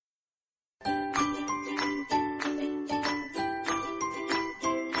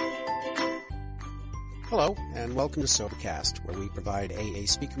Hello, and welcome to Sobercast, where we provide AA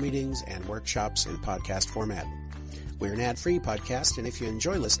speaker meetings and workshops in podcast format. We're an ad-free podcast, and if you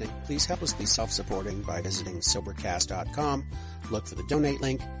enjoy listening, please help us be self-supporting by visiting Sobercast.com, look for the donate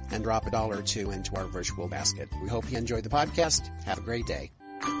link, and drop $1 or $2 into our virtual basket. We hope you enjoyed the podcast. Have a great day.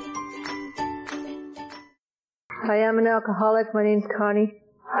 Hi, I'm an alcoholic. My name's Connie.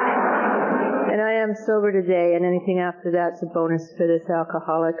 And I am sober today, and anything after that's a bonus for this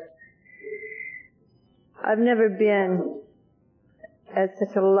alcoholic. I've never been at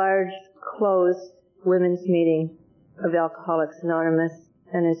such a large, closed women's meeting of Alcoholics Anonymous,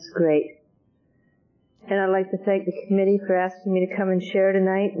 and it's great. And I'd like to thank the committee for asking me to come and share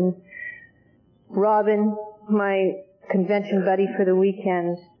tonight, and Robin, my convention buddy for the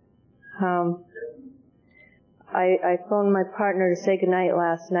weekend. I phoned my partner to say goodnight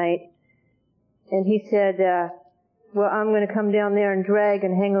last night, and he said, well, I'm going to come down there and drag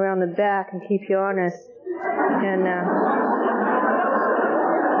and hang around the back and keep you honest. And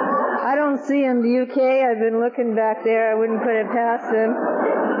I don't see him, the UK. I've been looking back there. I wouldn't put it past him.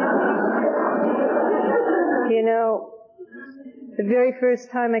 You know, the very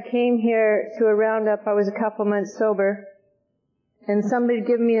first time I came here to a roundup, I was a couple months sober. And somebody had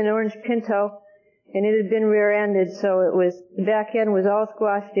given me an orange Pinto, and it had been rear-ended, so it was, the back end was all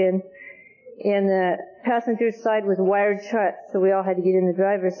squashed in, and the passenger side was wired shut, so we all had to get in the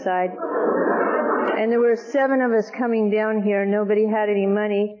driver's side. And there were 7 of us coming down here. Nobody had any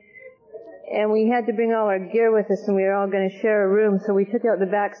money. And we had to bring all our gear with us, and we were all going to share a room. So we took out the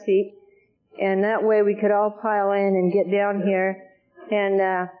back seat, and that way we could all pile in and get down here.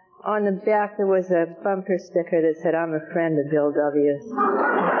 And on the back there was a bumper sticker that said, "I'm a friend of Bill W."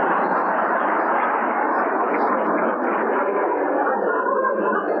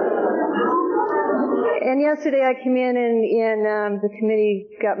 And yesterday I came in, and the committee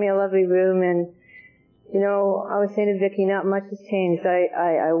got me a lovely room, and you know, I was saying to Vicki, not much has changed.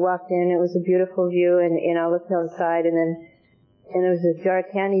 I walked in, it was a beautiful view, and I looked outside, and there was a jar of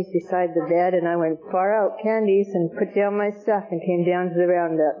candies beside the bed, and I went far out candies and put down my stuff and came down to the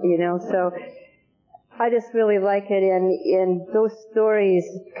roundup, you know. So I just really like it, and those stories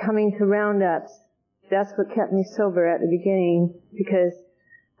coming to roundups, that's what kept me sober at the beginning, because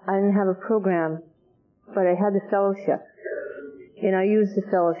I didn't have a program, but I had the fellowship, and I used the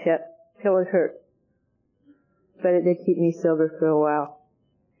fellowship till it hurt. But it did keep me sober for a while.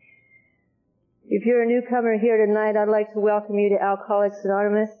 If you're a newcomer here tonight, I'd like to welcome you to Alcoholics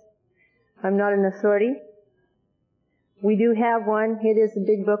Anonymous. I'm not an authority. We do have one. It is the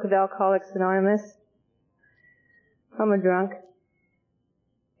big book of Alcoholics Anonymous. I'm a drunk,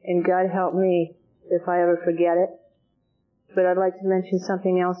 and God help me if I ever forget it. But I'd like to mention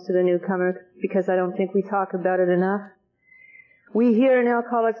something else to the newcomer, because I don't think we talk about it enough. We here in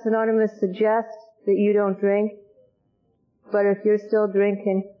Alcoholics Anonymous suggest that you don't drink. But if you're still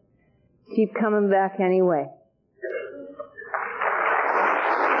drinking, keep coming back anyway.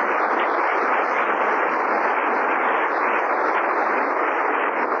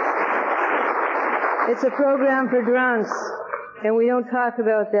 It's a program for drunks, and we don't talk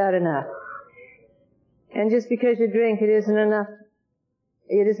about that enough. And just because you drink, it isn't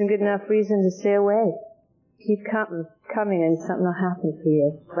good enough reason to stay away. Keep coming, and something will happen for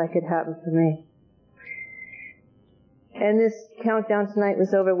you, like it happened for me. And this countdown tonight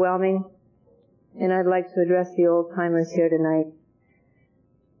was overwhelming, and I'd like to address the old-timers here tonight.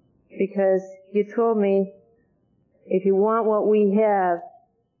 Because you told me, if you want what we have,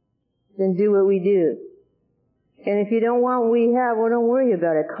 then do what we do. And if you don't want what we have, well, don't worry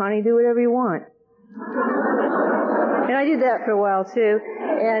about it. Connie, do whatever you want. And I did that for a while, too.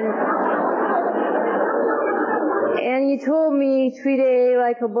 And you told me, treat AA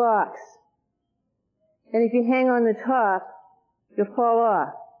like a box. And if you hang on the top, you'll fall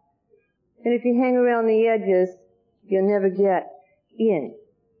off. And if you hang around the edges, you'll never get in.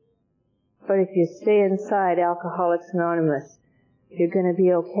 But if you stay inside Alcoholics Anonymous, you're going to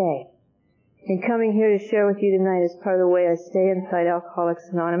be okay. And coming here to share with you tonight is part of the way I stay inside Alcoholics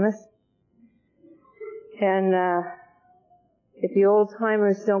Anonymous. And if the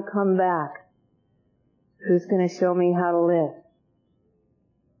old-timers don't come back, who's going to show me how to live?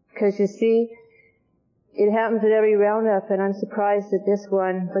 Because you see, it happens at every roundup, and I'm surprised at this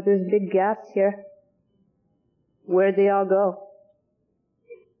one, but there's big gaps here. Where'd they all go?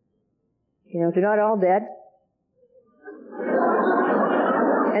 You know, they're not all dead.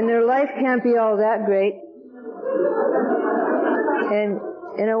 And their life can't be all that great. And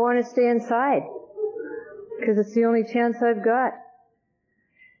I want to stay inside, because it's the only chance I've got.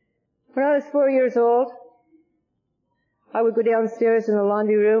 When I was 4 years old, I would go downstairs in the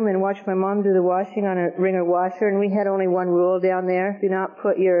laundry room and watch my mom do the washing on a wringer washer, and we had only one rule down there: do not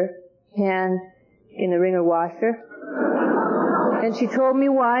put your hand in the wringer washer. And she told me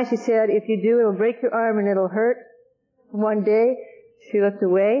why. She said, if you do, it'll break your arm and it'll hurt. One day, she looked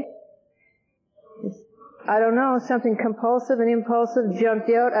away. I don't know, something compulsive and impulsive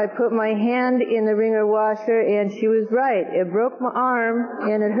jumped out. I put my hand in the wringer washer, and she was right. It broke my arm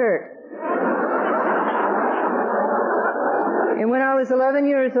and it hurt. And when I was 11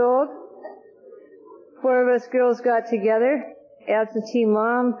 years old, 4 of us girls got together, absentee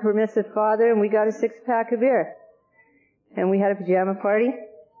mom, permissive father, and we got a 6-pack of beer. And we had a pajama party,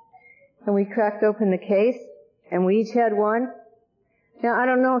 and we cracked open the case, and we each had one. Now, I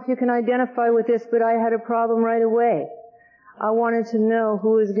don't know if you can identify with this, but I had a problem right away. I wanted to know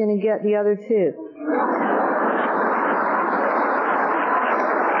who was going to get the other 2.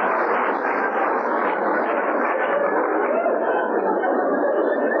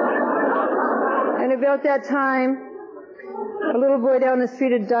 And about that time, a little boy down the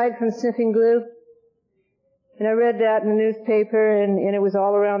street had died from sniffing glue. And I read that in the newspaper, and it was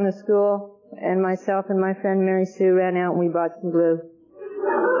all around the school. And myself and my friend Mary Sue ran out and we bought some glue.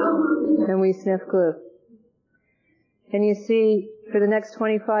 And we sniffed glue. And you see, for the next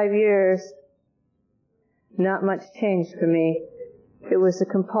 25 years, not much changed for me. It was a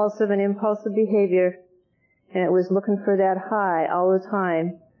compulsive and impulsive behavior, and it was looking for that high all the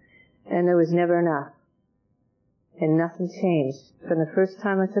time, and there was never enough. And nothing changed from the first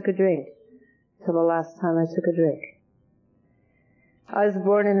time I took a drink till the last time I took a drink. I was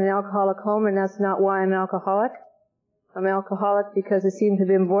born in an alcoholic home, and that's not why I'm alcoholic. I'm alcoholic because I seem to have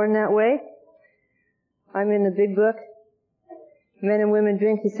been born that way. I'm in the big book. Men and women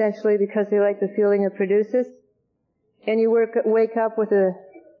drink essentially because they like the feeling it produces. And you wake up with a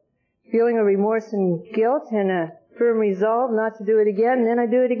feeling of remorse and guilt and a firm resolve not to do it again, and then I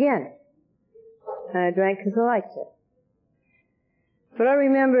do it again. And I drank because I liked it. But I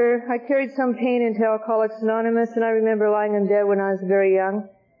remember I carried some pain into Alcoholics Anonymous, and I remember lying in bed when I was very young,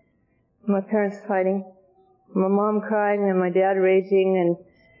 my parents fighting, my mom crying and my dad raging, and,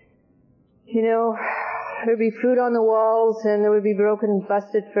 you know, there'd be food on the walls, and there would be broken,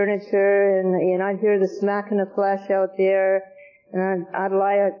 busted furniture, and I'd hear the smack in the flesh out there, and I'd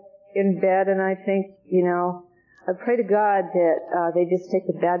lie in bed, and I'd think, you know, I pray to God that they just take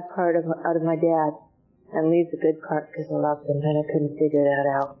the bad part out of my dad and leave the good part because I loved him, and I couldn't figure that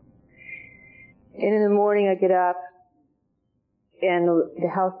out. And in the morning I get up, and the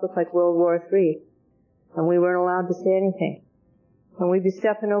house looked like World War III, and we weren't allowed to say anything. And we'd be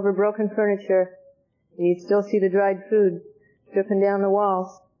stepping over broken furniture, and you'd still see the dried food dripping down the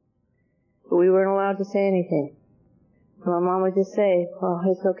walls, but we weren't allowed to say anything. And my mom would just say, well,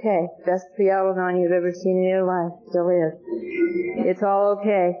 it's okay. Best Pre-Al-Anon you've ever seen in your life. Still is. It's all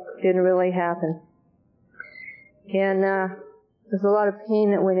okay. Didn't really happen. And there's a lot of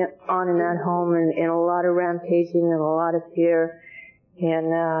pain that went on in that home, and a lot of rampaging and a lot of fear. And,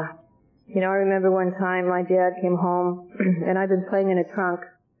 you know, I remember one time my dad came home, and I'd been playing in a trunk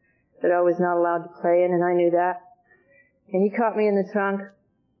that I was not allowed to play in, and I knew that. And he caught me in the trunk,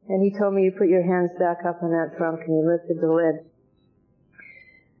 and he told me, you put your hands back up on that trunk, and you lifted the lid.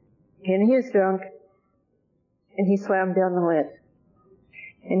 And he was drunk, and he slammed down the lid.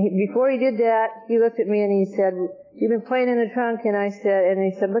 And before he did that, he looked at me and he said, you've been playing in the trunk? And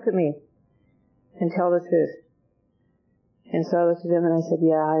he said, look at me and tell the truth. And so I looked at him and I said,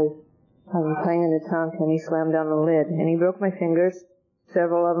 yeah, I've been playing in the trunk. And he slammed down the lid. And he broke my fingers,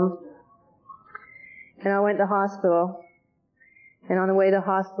 several of them. And I went to the hospital. And on the way to the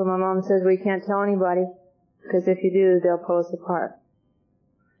hospital, my mom says, well, you can't tell anybody, because if you do, they'll pull us apart.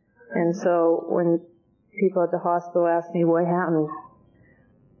 And so when people at the hospital asked me what happened,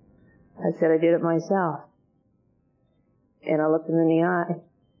 I said I did it myself. And I looked them in the eye,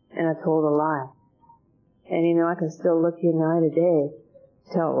 and I told a lie. And you know, I can still look you in the eye today,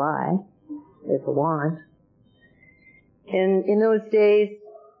 tell a lie, if I want. And in those days,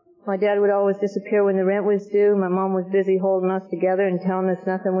 my dad would always disappear when the rent was due. My mom was busy holding us together and telling us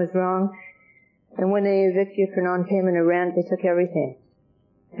nothing was wrong. And when they evicted you for non-payment of rent, they took everything.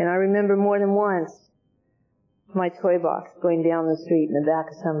 And I remember more than once my toy box going down the street in the back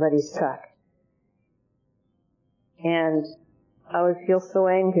of somebody's truck. And I would feel so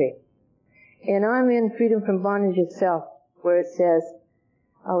angry. And I'm in Freedom from Bondage itself, where it says,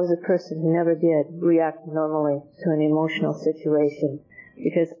 I was a person who never did react normally to an emotional situation,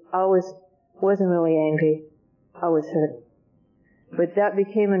 because I wasn't really angry. I was hurt. But that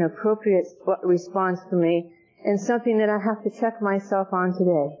became an appropriate response for me, and something that I have to check myself on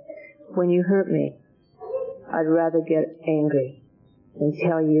today. When you hurt me, I'd rather get angry than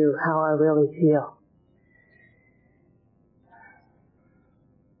tell you how I really feel.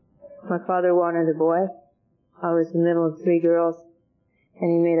 My father wanted a boy. I was the middle of 3 girls,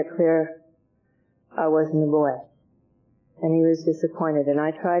 and he made it clear I wasn't the boy. And he was disappointed, and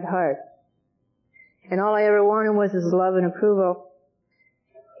I tried hard. And all I ever wanted was his love and approval.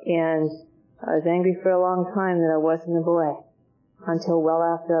 And I was angry for a long time that I wasn't the boy, until well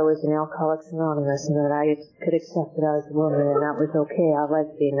after I was in Alcoholics Anonymous, and that I could accept that I was a woman, and that was okay. I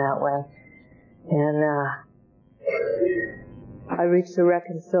liked being that way. And I reached a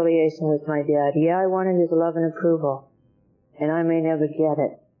reconciliation with my dad. Yeah, I wanted his love and approval, and I may never get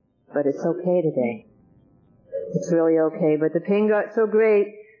it, but it's okay today. It's really okay. But the pain got so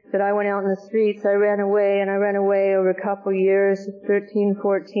great that I went out in the streets. I ran away, and I ran away over a couple years, 13,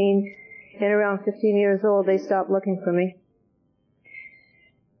 14, and around 15 years old, they stopped looking for me.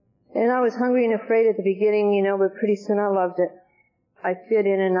 And I was hungry and afraid at the beginning, you know, but pretty soon I loved it. I fit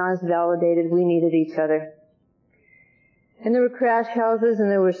in and I was validated. We needed each other. And there were crash houses, and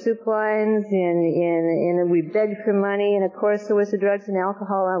there were soup lines, and we begged for money, and of course there was the drugs and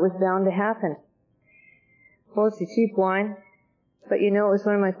alcohol. That was bound to happen. Mostly cheap wine. But you know, it was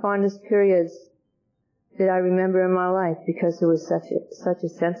one of my fondest periods that I remember in my life, because there was such a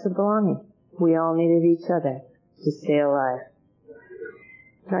sense of belonging. We all needed each other to stay alive.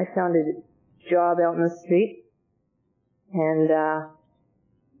 And I found a job out in the street, and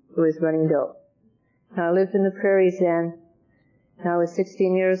it was running dope. Now, I lived in the prairies then, and I was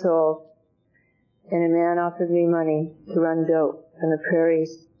 16 years old, and a man offered me money to run dope from the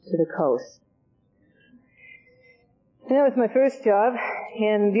prairies to the coast. And that was my first job,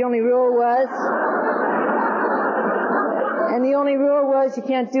 and the only rule was you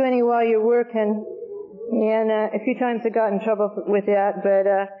can't do any while you're working. And a few times I got in trouble with that, but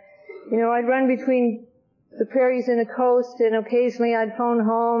you know, I'd run between the prairies and the coast, and occasionally I'd phone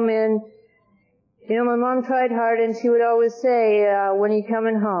home, and you know, my mom tried hard, and she would always say, when are you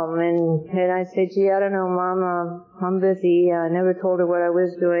coming home? And I'd say, gee, I don't know, Mom, I'm busy. I never told her what I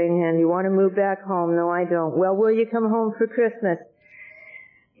was doing. And you want to move back home? No, I don't. Well, will you come home for Christmas?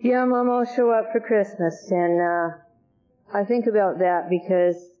 Yeah, Mom, I'll show up for Christmas. And I think about that,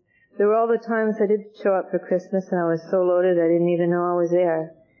 because there were all the times I did show up for Christmas, and I was so loaded I didn't even know I was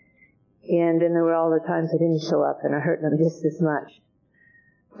there. And then there were all the times I didn't show up, and I hurt them just as much.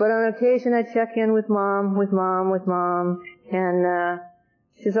 But on occasion I'd check in with Mom, and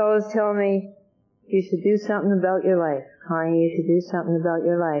she's always telling me, you should do something about your life, honey, you should do something about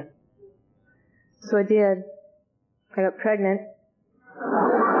your life. So I did. I got pregnant.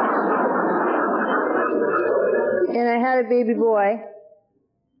 And I had a baby boy.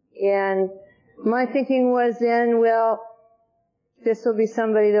 And my thinking was then, well, this will be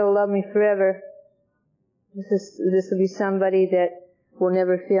somebody that will love me forever. This will be somebody that will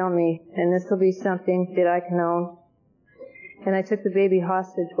never fail me, and this will be something that I can own. And I took the baby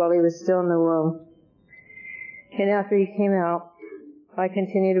hostage while he was still in the womb. And after he came out, I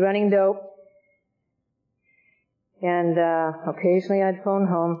continued running dope. And occasionally I'd phone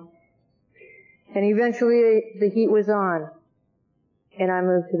home. And eventually the heat was on, and I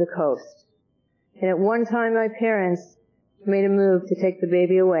moved to the coast. And at one time my parents made a move to take the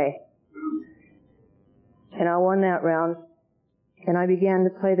baby away. And I won that round. And I began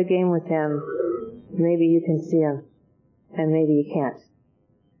to play the game with him. Maybe you can see him, and maybe you can't.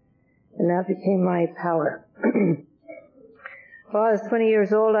 And that became my power. Well, I was 20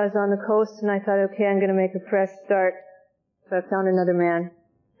 years old. I was on the coast, and I thought, okay, I'm going to make a fresh start. So I found another man.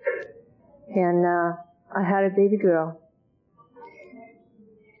 And I had a baby girl.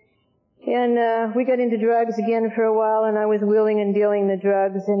 And we got into drugs again for a while, and I was wheeling and dealing the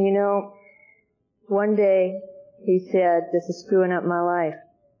drugs. And, you know, one day, he said, this is screwing up my life,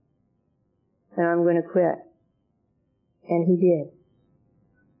 and I'm going to quit. And he did.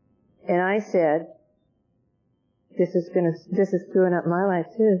 And I said, this is screwing up my life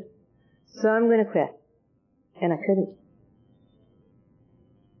too, so I'm going to quit. And I couldn't.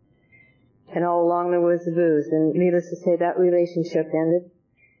 And all along there was the booze, and needless to say, that relationship ended.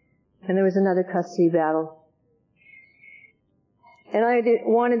 And there was another custody battle. And I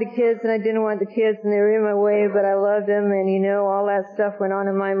wanted the kids, and I didn't want the kids, and they were in my way, but I loved them, and you know, all that stuff went on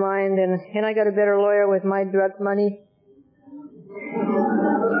in my mind, and I got a better lawyer with my drug money.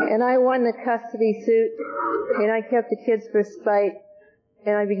 And I won the custody suit, and I kept the kids for spite,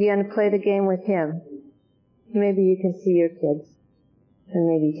 and I began to play the game with him. Maybe you can see your kids, and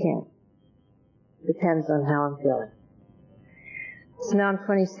maybe you can't. Depends on how I'm feeling. So now I'm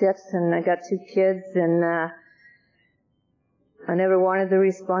 26, and I got 2 kids, and I never wanted the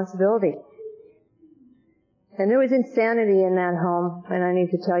responsibility. And there was insanity in that home, and I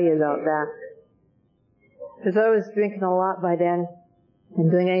need to tell you about that. Because I was drinking a lot by then, and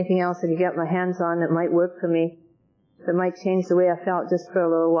doing anything else I could get my hands on that might work for me, that might change the way I felt just for a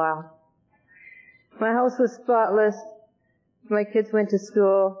little while. My house was spotless. My kids went to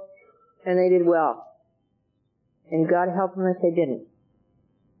school, and they did well. And God help them if they didn't.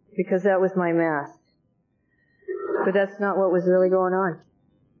 Because that was my mask. But that's not what was really going on.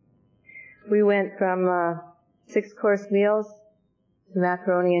 We went from 6-course meals to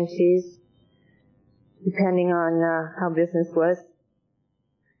macaroni and cheese, depending on how business was.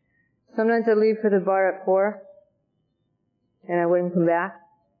 Sometimes I'd leave for the bar at 4, and I wouldn't come back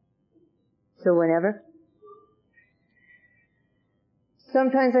till whenever.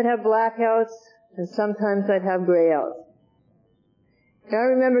 Sometimes I'd have blackouts, and sometimes I'd have grayouts. And I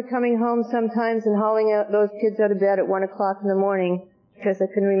remember coming home sometimes and hauling out those kids out of bed at 1 o'clock in the morning because I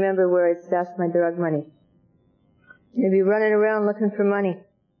couldn't remember where I'd stashed my drug money. They'd be running around looking for money.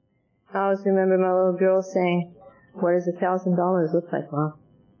 I always remember my little girl saying, "What does $1,000 look like, Mom?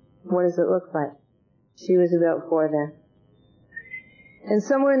 What does it look like?" She was about 4 then. And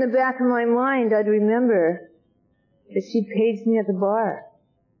somewhere in the back of my mind, I'd remember that she'd paged me at the bar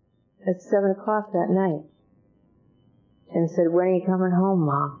at 7 o'clock that night and said, "When are you coming home,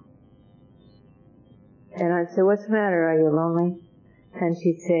 Mom?" And I'd say, "What's the matter? Are you lonely?" And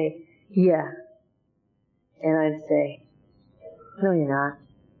she'd say, "Yeah." And I'd say, "No, you're not.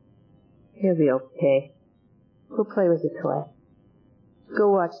 You'll be okay. Go play with your toy.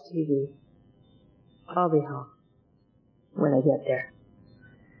 Go watch TV. I'll be home when I get there."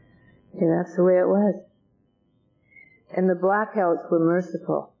 And that's the way it was. And the blackouts were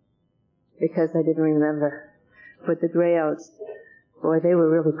merciful because I didn't remember. But the grayouts, boy, they were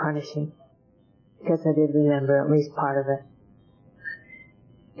really punishing because I did remember at least part of it.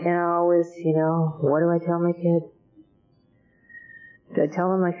 And I always, what do I tell my kid? Do I tell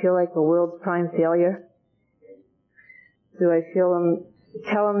them I feel like the world's prime failure? Do I tell them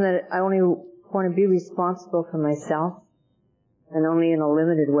that I only want to be responsible for myself, and only in a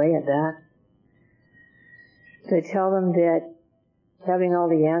limited way at that? Do I tell them that having all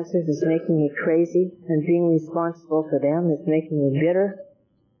the answers is making me crazy, and being responsible for them is making me bitter?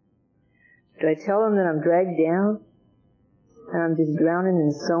 Do I tell them that I'm dragged down, and I'm just drowning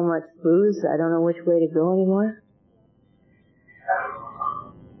in so much booze I don't know which way to go anymore?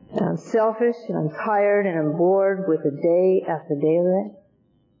 And I'm selfish, and I'm tired, and I'm bored with a day after day of it.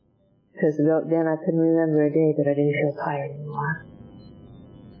 Because about then I couldn't remember a day that I didn't feel tired anymore.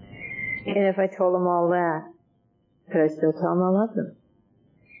 And if I told them all that, could I still tell them I love them?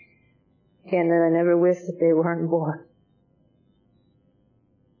 And that I never wished that they weren't born.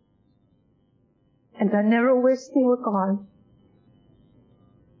 And I never wished they were gone.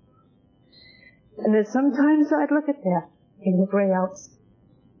 And that sometimes I'd look at that in the grayouts,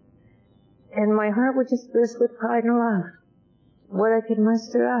 and my heart would just burst with pride and love, what I could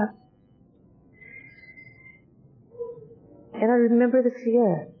muster up. And I remember the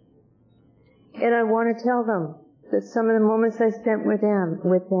fear. And I want to tell them that some of the moments I spent with them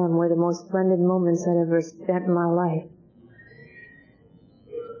were the most splendid moments I'd ever spent in my life.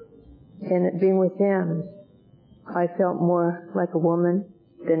 And that being with them, I felt more like a woman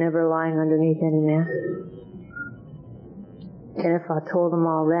than ever lying underneath any man. And if I told them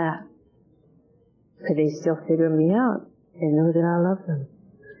all that, could they still figure me out and know that I love them?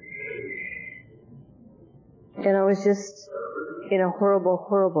 And I was just in a horrible,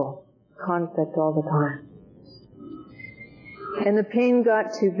 horrible conflict all the time. And the pain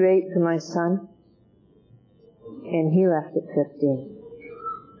got too great for my son, and he left at 15.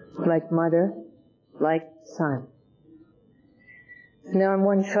 Like mother, like son. Now I'm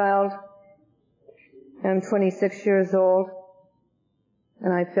one child. I'm 26 years old,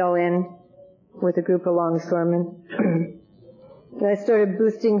 and I fell in with a group of longshoremen. And I started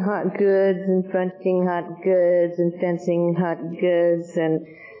boosting hot goods and fronting hot goods and fencing hot goods, and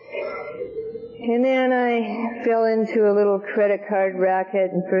then I fell into a little credit card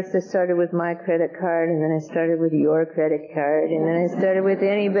racket, and first I started with my credit card, and then I started with your credit card, and then I started with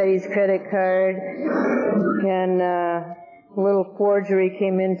anybody's credit card, and a little forgery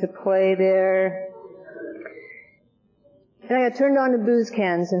came into play there. And I got turned on to booze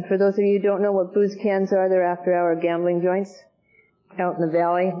cans, and for those of you who don't know what booze cans are, they're after-hour gambling joints out in the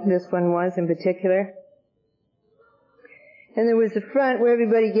valley. This one was in particular. And there was the front where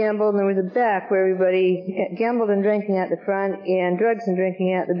everybody gambled, and there was the back where everybody gambled and drinking at the front, and drugs and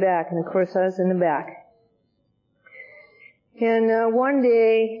drinking at the back. And of course I was in the back. And one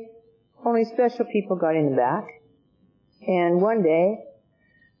day, only special people got in the back. And one day,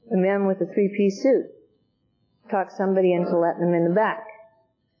 a man with a 3-piece suit talked somebody into letting him in the back.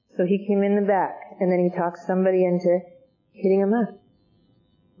 So he came in the back, and then he talked somebody into hitting him up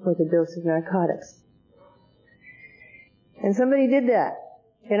with a dose of narcotics. And somebody did that.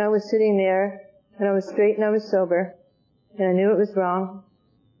 And I was sitting there, and I was straight and I was sober, and I knew it was wrong.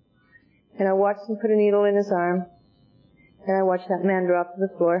 And I watched him put a needle in his arm, and I watched that man drop to the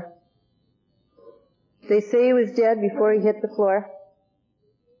floor. They say he was dead before he hit the floor,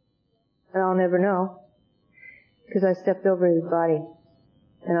 and I'll never know, because I stepped over his body,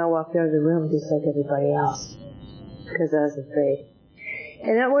 and I walked out of the room just like everybody else, because I was afraid.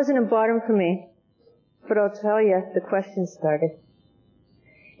 And that wasn't a bottom for me, but I'll tell you, the questions started.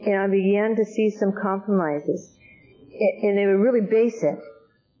 And I began to see some compromises, and they were really basic.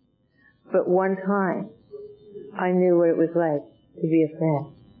 But one time, I knew what it was like to be a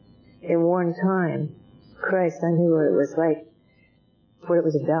friend. And one time, Christ, I knew what it was like, what it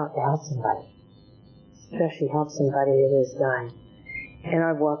was about to help somebody. Especially help somebody that was dying. And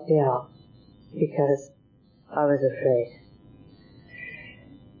I walked out because I was afraid.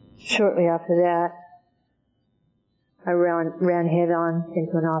 Shortly after that, I ran head on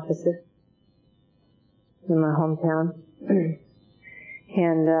into an officer in my hometown.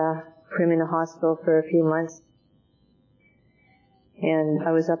 And put him in the hospital for a few months. And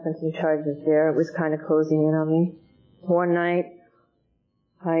I was up in some charges there. It was kind of closing in on me. One night,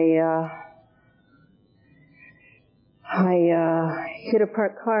 I hit a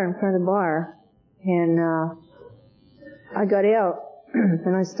parked car in front of the bar, and I got out,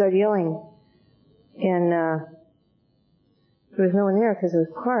 and I started yelling, and there was no one there because it was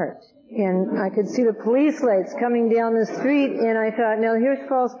parked. And I could see the police lights coming down the street, and I thought, now here's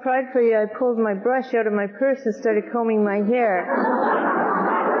false pride for you. I pulled my brush out of my purse and started combing my hair.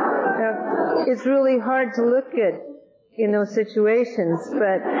 Now, it's really hard to look good in those situations,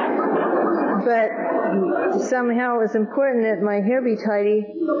 but somehow it was important that my hair be tidy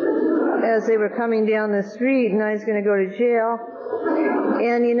as they were coming down the street, and I was going to go to jail.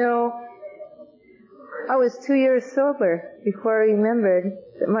 And you know, I was 2 years sober before I remembered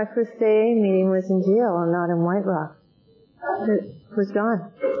that my first AA meeting was in jail and not in White Rock. It was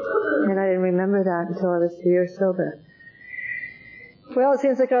gone. And I didn't remember that until I was 2 years sober. Well, it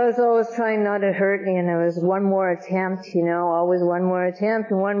seems like I was always trying not to hurt me, and there was one more attempt, you know, always one more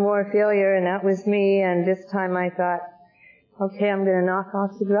attempt and one more failure, and that was me. And this time I thought, okay, I'm going to knock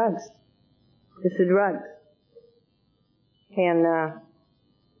off the drugs. It's a drug. And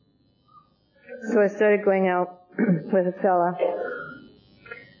so I started going out with a fella,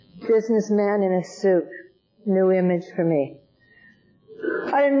 businessman in a suit, new image for me.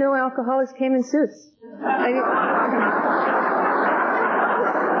 I didn't know alcoholics came in suits.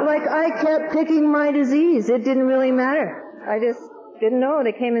 I kept picking my disease. It didn't really matter. I just didn't know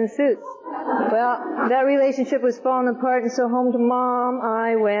they came in suits. Well, that relationship was falling apart, and so home to Mom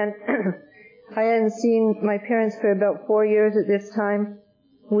I went. I hadn't seen my parents for about 4 years at this time.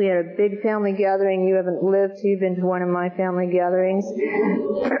 We had a big family gathering. You haven't lived, so you've been to one of my family gatherings.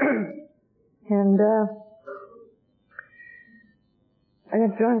 And I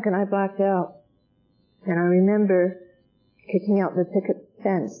got drunk and I blacked out. And I remember kicking out the picket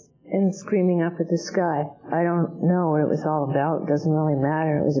fence and screaming up at the sky. I don't know what it was all about. It doesn't really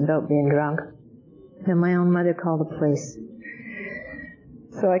matter. It was about being drunk. And my own mother called the police.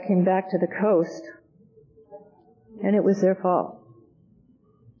 So I came back to the coast, and it was their fault.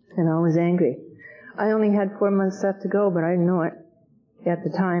 And I was angry. I only had 4 months left to go, but I didn't know it at the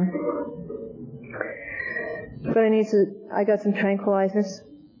time. But I got some tranquilizers,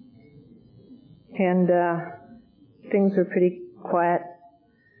 and things were pretty quiet.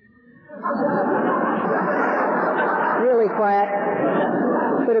 Really quiet.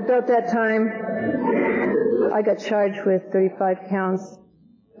 But about that time, I got charged with 35 counts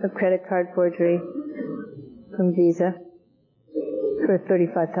of credit card forgery from Visa for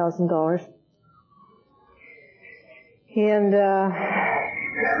 $35,000. And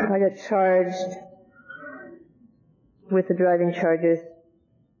I got charged with the driving charges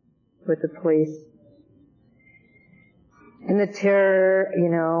with the police. And the terror, you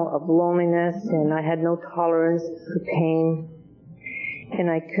know, of loneliness, and I had no tolerance for pain. And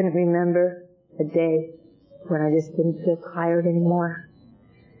I couldn't remember a day when I just didn't feel tired anymore.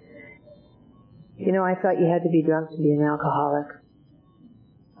 You know, I thought you had to be drunk to be an alcoholic.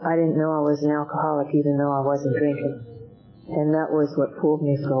 I didn't know I was an alcoholic even though I wasn't drinking. And that was what fooled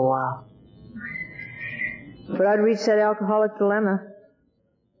me for a while. But I'd reached that alcoholic dilemma.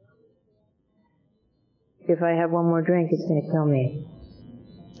 If I have one more drink, it's going to kill me.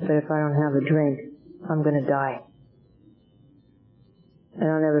 But if I don't have a drink, I'm going to die. And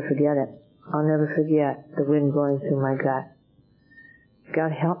I'll never forget it. I'll never forget the wind blowing through my gut.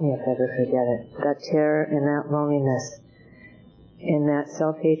 God help me if I ever forget it. That terror and that loneliness and that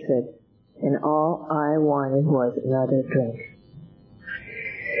self-hatred. And all I wanted was another drink.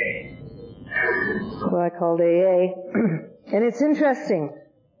 Well, I called AA. And it's interesting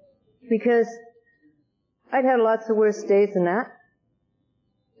because I'd had lots of worse days than that.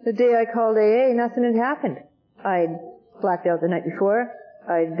 The day I called AA, nothing had happened. I'd blacked out the night before.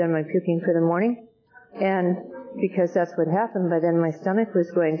 I'd done my puking for the morning. And because that's what happened, by then my stomach was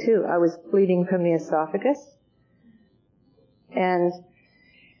going too. I was bleeding from the esophagus. And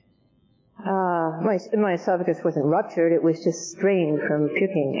my esophagus wasn't ruptured, it was just strained from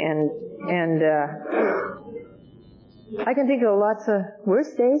puking. And I can think of lots of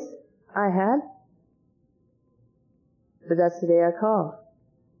worse days I had. But that's the day I called.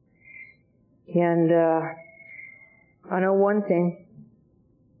 And I know one thing,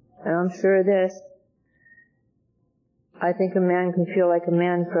 and I'm sure of this. I think a man can feel like a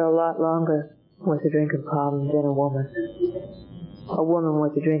man for a lot longer with a drinking problem than a woman. A woman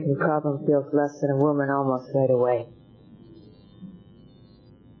with a drinking problem feels less than a woman almost right away.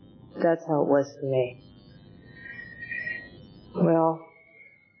 That's how it was for me. Well,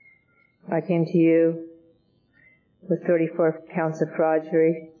 I came to you with 34 counts of fraud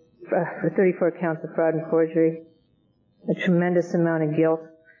and forgery, a tremendous amount of guilt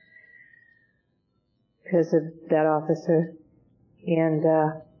because of that officer, and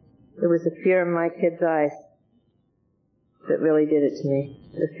there was a fear in my kid's eyes that really did it to me.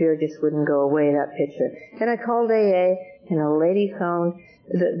 The fear just wouldn't go away, that picture. And I called AA, and a lady phoned.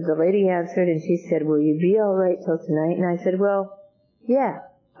 The lady answered, and she said, "Will you be all right till tonight?" And I said, "Well, yeah."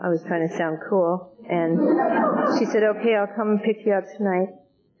 I was trying to sound cool. And she said, "Okay, I'll come and pick you up tonight."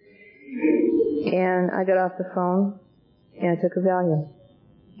 And I got off the phone, and I took a Valium.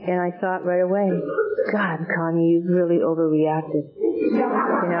 And I thought right away, God, Connie, you've really overreacted. You know?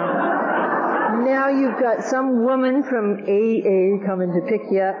 Now you've got some woman from AA coming to pick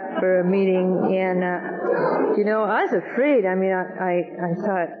you up for a meeting, and, you know, I was afraid. I mean, I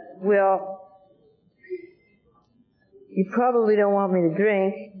thought, well, you probably don't want me to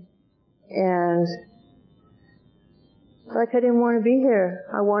drink, and like I didn't want to be here.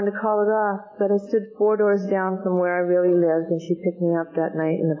 I wanted to call it off, but I stood 4 doors down from where I really lived, and she picked me up that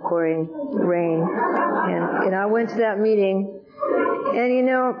night in the pouring rain, and I went to that meeting, and you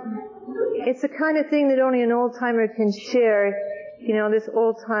know, it's the kind of thing that only an old-timer can share. You know, this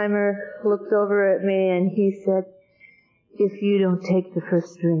old-timer looked over at me and he said, "If you don't take the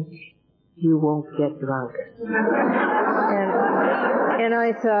first drink, you won't get drunk." And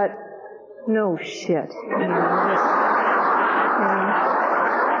I thought, no shit.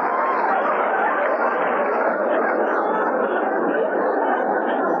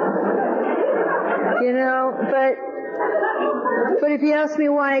 You know, but if you ask me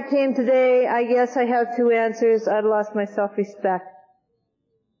why I came today, I guess I have 2 answers. I'd lost my self-respect,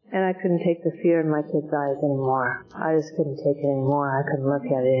 and I couldn't take the fear in my kids' eyes anymore. I just couldn't take it anymore. I couldn't look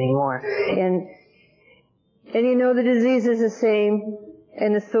at it anymore. And you know, the disease is the same,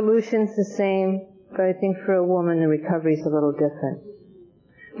 and the solution's the same, but I think for a woman, the recovery's a little different.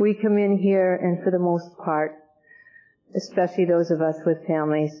 We come in here, and for the most part, especially those of us with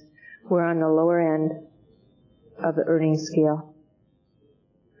families, we're on the lower end of the earning scale.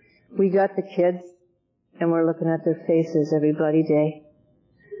 We got the kids, and we're looking at their faces every bloody day.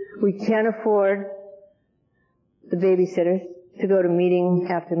 We can't afford the babysitters to go to meeting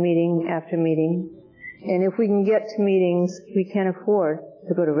after meeting after meeting. And if we can get to meetings, we can't afford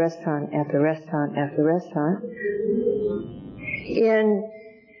to go to restaurant after restaurant after restaurant. And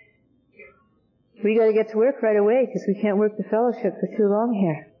we got to get to work right away because we can't work the fellowship for too long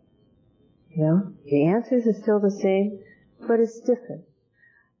here. You know, the answers are still the same, but it's different.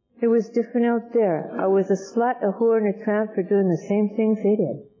 It was different out there. I was a slut, a whore, and a tramp for doing the same things they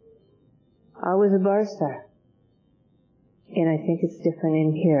did. I was a bar star. And I think it's different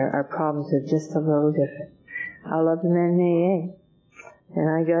in here. Our problems are just a little different. I love the men in AA, and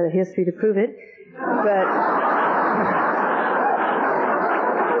I got a history to prove it. But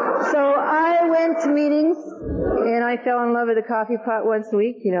so I went to meetings, and I fell in love with a coffee pot once a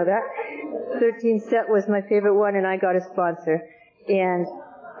week. You know that. 13 Set was my favorite one, and I got a sponsor. And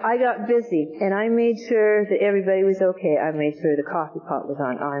I got busy, and I made sure that everybody was okay. I made sure the coffee pot was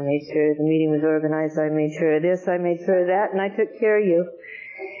on. I made sure the meeting was organized. I made sure of this. I made sure of that, and I took care of you.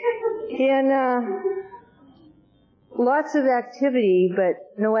 And lots of activity,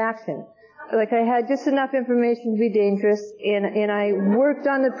 but no action. Like I had just enough information to be dangerous, and I worked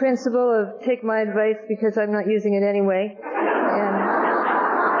on the principle of take my advice because I'm not using it anyway.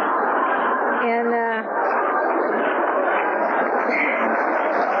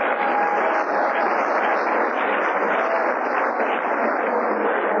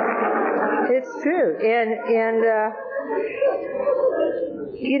 And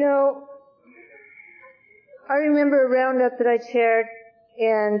you know, I remember a roundup that I chaired,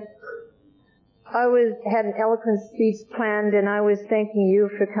 and I had an eloquent speech planned, and I was thanking you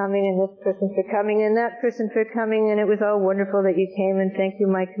for coming, and this person for coming, and that person for coming, and it was all wonderful that you came, and thank you,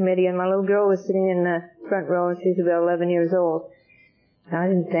 my committee. And my little girl was sitting in the front row, and she's about 11 years old. And I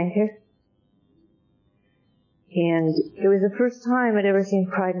didn't thank her. And it was the first time I'd ever seen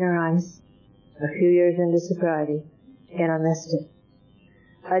pride in her eyes, a few years into sobriety, and I missed it.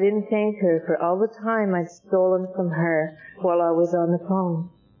 I didn't thank her for all the time I'd stolen from her while I was on the phone,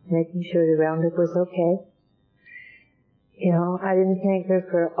 making sure the roundup was okay. You know, I didn't thank her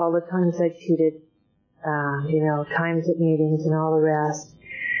for all the times I cheated, times at meetings and all the rest.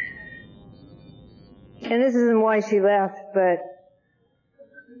 And this isn't why she left, but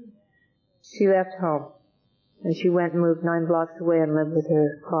she left home. And she went and moved 9 blocks away and lived with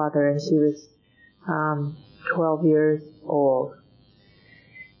her father, and she was 12 years old.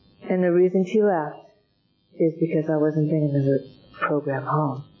 And the reason she left is because I wasn't bringing the program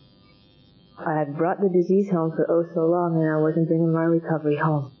home. I had brought the disease home for oh so long, and I wasn't bringing my recovery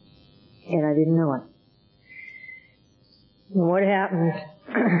home. And I didn't know it. And what happened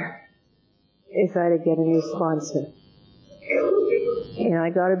is I had to get a new sponsor. And I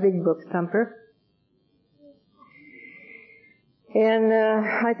got a big book thumper. And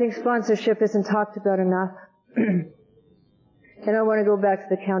I think sponsorship isn't talked about enough. And I want to go back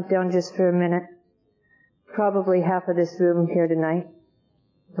to the countdown just for a minute. Probably half of this room here tonight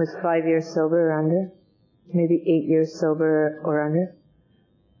was 5 years sober or under, maybe 8 years sober or under.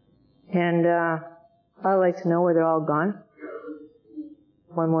 And I'd like to know where they're all gone.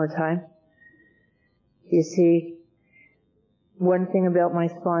 One more time. You see, one thing about my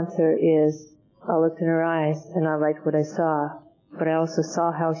sponsor is I looked in her eyes and I liked what I saw, but I also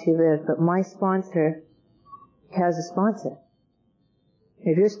saw how she lived. But my sponsor has a sponsor.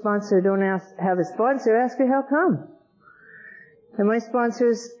 If your sponsor don't have a sponsor, ask her how come. And my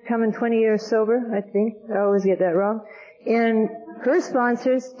sponsor's coming 20 years sober, I think. I always get that wrong. And her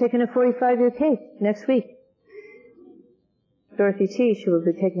sponsor's taking a 45-year cake next week. Dorothy T., she will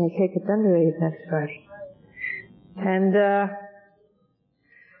be taking a cake at Thunder Wave next Friday. And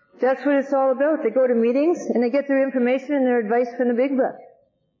that's what it's all about. They go to meetings and they get their information and their advice from the big book.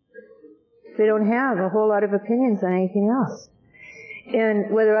 They don't have a whole lot of opinions on anything else. And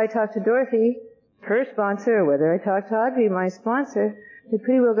whether I talk to Dorothy, her sponsor, or whether I talk to Audrey, my sponsor, they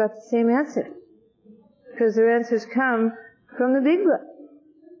pretty well got the same answer. Because their answers come from the big book.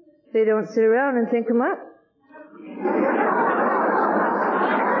 They don't sit around and think them up.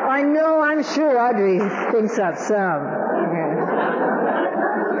 I'm sure Audrey thinks up some.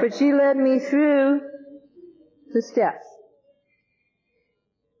 Yeah. But she led me through the steps.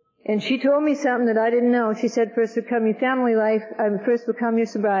 And she told me something that I didn't know. She said, first will come your family life, first will come your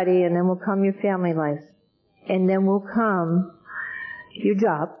sobriety, and then will come your family life. And then will come your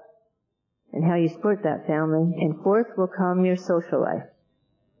job, and how you support that family. And fourth will come your social life.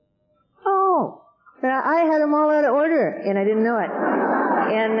 Oh, I had them all out of order, and I didn't know it.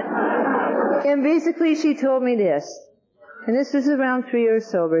 And basically she told me this, and this was around 3 years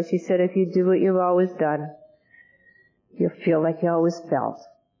sober. She said, if you do what you've always done, you'll feel like you always felt.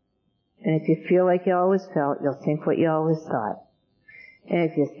 And if you feel like you always felt, you'll think what you always thought. And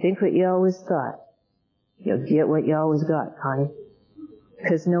if you think what you always thought, you'll get what you always got, Connie.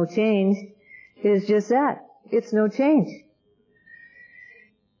 Because no change is just that. It's no change.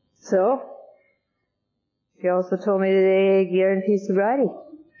 So, she also told me that AA guarantees sobriety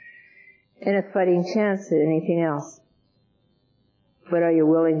and a fighting chance at anything else. But are you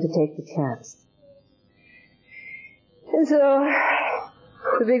willing to take the chance? And so,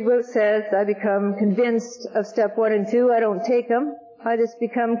 the big book says, I become convinced of step 1 and 2. I don't take them. I just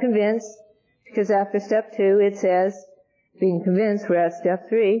become convinced. Because after step 2, it says, being convinced, we're at step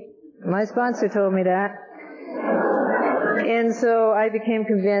 3. My sponsor told me that. And so I became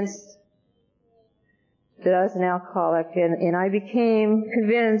convinced that I was an alcoholic. And I became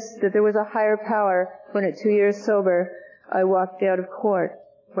convinced that there was a higher power when at 2 years sober, I walked out of court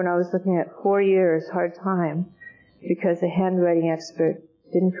when I was looking at 4 years hard time because the handwriting expert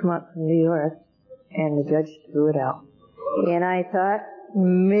didn't come up from New York, and the judge threw it out. And I thought,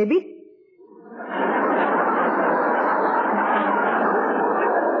 maybe.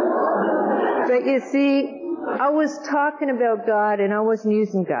 But you see, I was talking about God, and I wasn't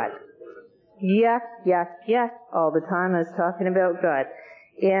using God. Yuck, yuck, yuck, all the time I was talking about God.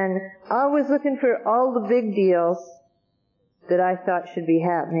 And I was looking for all the big deals that I thought should be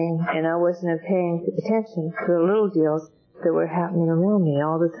happening, and I wasn't paying attention to the little deals that were happening around me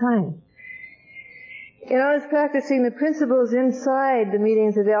all the time. And I was practicing the principles inside the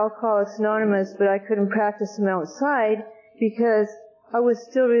meetings of Alcoholics Anonymous, but I couldn't practice them outside because I was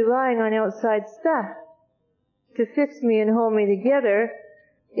still relying on outside stuff to fix me and hold me together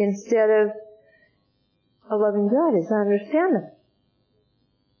instead of a loving God as I understand Him.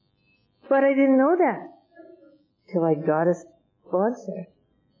 But I didn't know that till I got a sponsor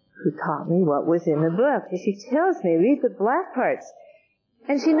who taught me what was in the book. And she tells me, read the black parts.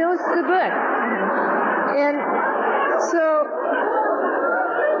 And she knows the book. And so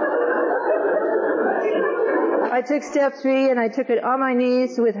I took step 3 and I took it on my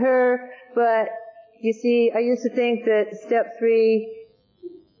knees with her, but you see, I used to think that step 3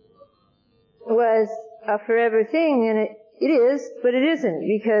 was a forever thing, and it is, but it isn't,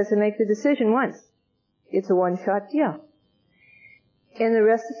 because I make the decision once. It's a one-shot deal. And the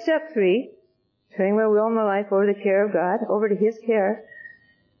rest of step 3, turning my will and my life over to the care of God, over to His care,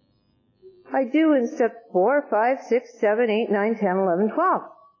 I do in step 4, 5, 6, 7, 8, 9, 10, 11, 12.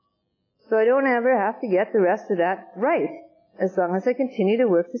 So I don't ever have to get the rest of that right, as long as I continue to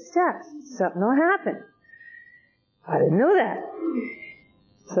work the steps. Something will happen. I didn't know that.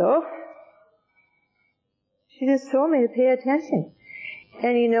 So, she just told me to pay attention.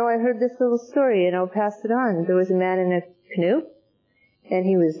 And you know, I heard this little story, and I'll pass it on. There was a man in a canoe, and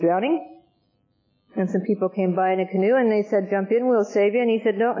he was drowning. And some people came by in a canoe, and they said, jump in, we'll save you. And he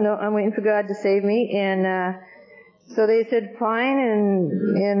said, no, I'm waiting for God to save me. And so they said, fine,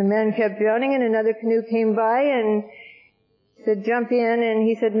 and the man kept drowning, and another canoe came by and said, jump in. And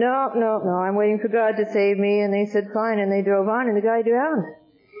he said, no, I'm waiting for God to save me. And they said, fine, and they drove on, and the guy drowned.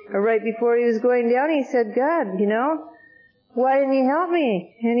 And right before he was going down, he said, God, you know, why didn't you help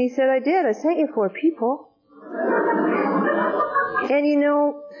me? And he said, I did. I sent you 4 people. And you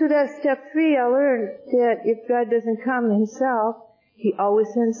know, through that step 3, I learned that if God doesn't come Himself, He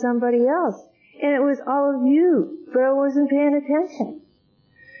always sends somebody else. And it was all of you, but I wasn't paying attention.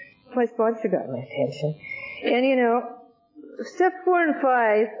 My sponsor got my attention. And you know, step 4 and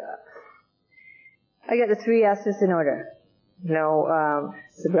 5, I got the 3 S's in order. You know,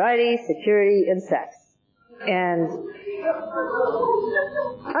 sobriety, security, and sex. And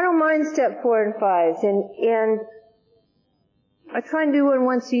I don't mind step 4 and 5, and I try and do one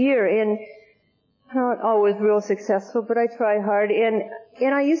once a year, and I'm not always real successful, but I try hard. And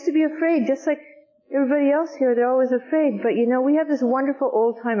I used to be afraid, just like everybody else here, they're always afraid. But you know, we have this wonderful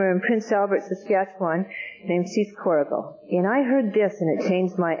old-timer in Prince Albert, Saskatchewan, named Cease Corrigal. And I heard this, and it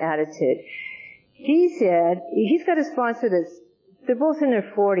changed my attitude. He said, he's got a sponsor they're both in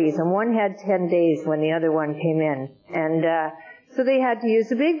their 40s, and one had 10 days when the other one came in. And so they had to use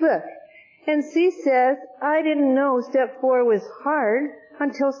the big book. And C says, I didn't know step 4 was hard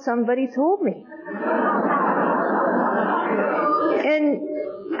until somebody told me. And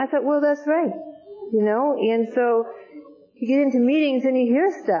I thought, well, that's right. You know, and so you get into meetings and you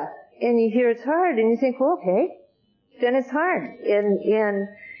hear stuff, and you hear it's hard, and you think, well, okay, then it's hard. And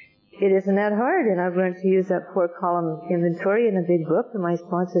it isn't that hard, and I've learned to use that 4-column inventory in the big book, and my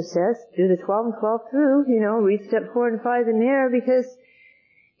sponsor says, do the 12 and 12 through, you know, read step 4 and 5 in there, because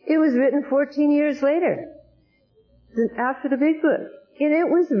it was written 14 years later, after the big book. And it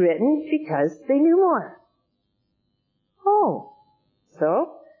was written because they knew more. Oh,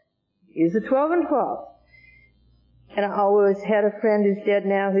 so, use the 12 and 12. And I always had a friend who's dead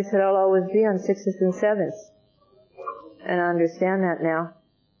now who said, I'll always be on 6s and 7s. And I understand that now.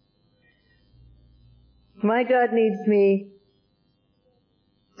 My God needs me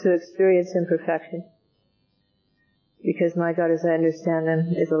to experience imperfection, because my God, as I understand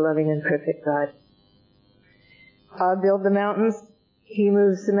Him, is a loving and perfect God. I'll build the mountains. He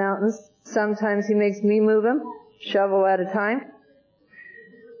moves the mountains. Sometimes He makes me move them, shovel at a time.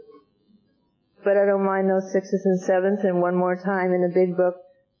 But I don't mind those 6s and 7s, and one more time in the big book,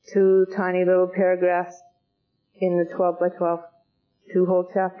 2 tiny little paragraphs in the 12 by 12, 2 whole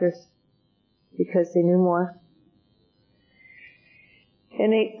chapters, because they knew more.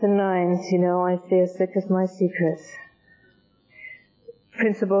 In 8s and 9s, you know, I stay as sick as my secrets.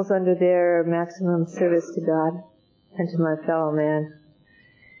 Principles under there are maximum service to God and to my fellow man.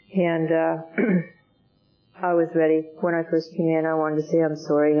 And I was ready. When I first came in, I wanted to say, I'm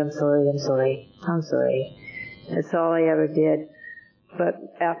sorry. That's all I ever did. But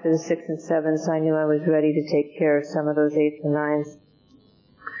after the 6s and 7s, I knew I was ready to take care of some of those 8s and 9s.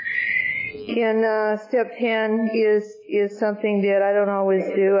 And step 10 is something that I don't always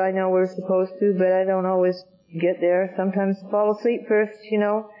do. I know we're supposed to, but I don't always get there. Sometimes fall asleep first, you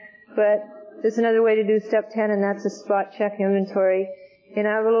know. But there's another way to do step 10, and that's a spot check inventory. And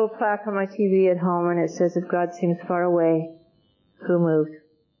I have a little plaque on my TV at home, and it says, if God seems far away, who moved?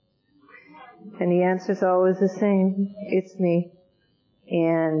 And the answer's always the same. It's me.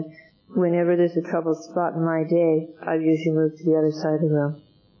 And whenever there's a troubled spot in my day, I usually move to the other side of the room.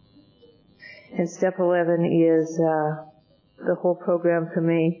 And step 11 is the whole program for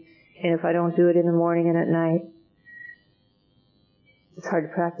me. And if I don't do it in the morning and at night, it's hard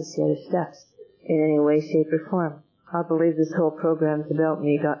to practice the other steps in any way, shape, or form. I believe this whole program is about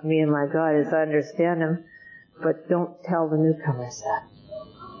me and my God as I understand Him, but don't tell the newcomers that.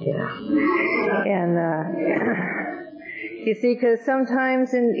 And you see, because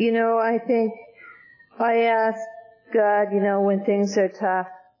sometimes, I think I ask God, when things are tough,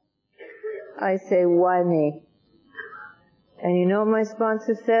 I say, why me? And you know what my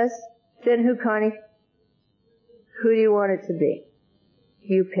sponsor says? Then who, Connie? Who do you want it to be?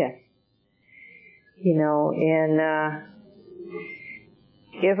 You pick. And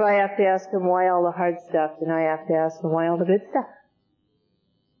if I have to ask Him why all the hard stuff, then I have to ask Him why all the good stuff.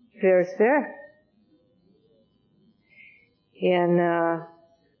 Fair is fair. And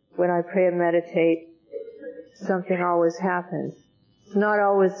when I pray and meditate, something always happens. It's not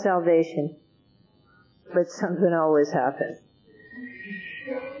always salvation, but something always happens.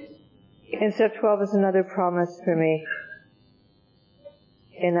 And step 12 is another promise for me.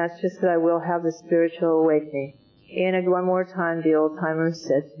 And that's just that I will have the spiritual awakening. And one more time, the old timer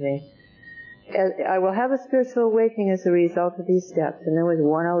said to me, I will have a spiritual awakening as a result of these steps. And there was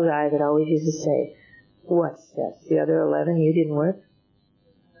one old guy that always used to say, what steps? The other 11, you didn't work?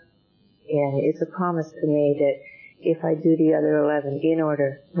 And it's a promise to me that if I do the other 11 in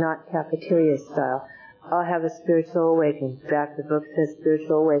order, not cafeteria style, I'll have a spiritual awakening. In fact, the book says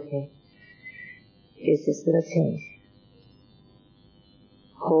spiritual awakening. It's just going to change.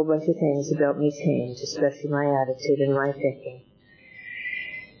 A whole bunch of things about me change, especially my attitude and my thinking.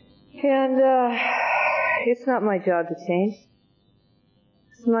 And it's not my job to change.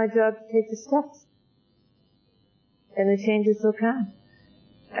 It's my job to take the steps. And the changes will come.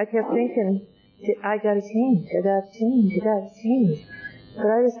 I kept thinking, I gotta change, I gotta change, I gotta change. But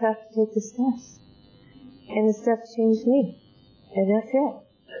I just have to take the steps. And the steps change me. And that's it.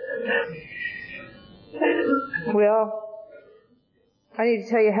 Well, I need to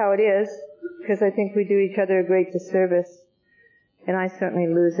tell you how it is, because I think we do each other a great disservice. And I certainly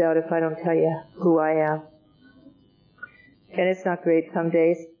lose out if I don't tell you who I am. And it's not great some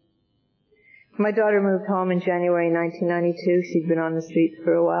days. My daughter moved home in January 1992. She'd been on the streets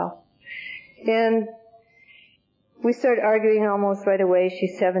for a while. And we started arguing almost right away.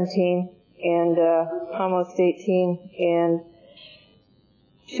 She's 17 and almost 18. And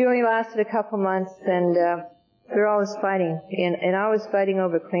she only lasted a couple months, and we were always fighting. And I was fighting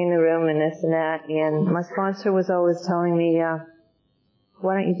over cleaning the room and this and that. And my sponsor was always telling me,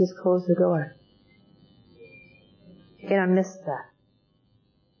 why don't you just close the door? And I missed that.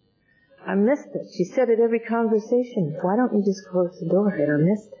 I missed it. She said at every conversation, why don't you just close the door? And I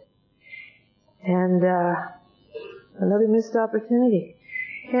missed it. And another missed opportunity.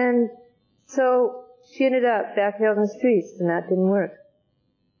 And so she ended up back out in the streets, and that didn't work.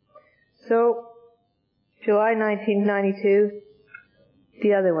 So July 1992,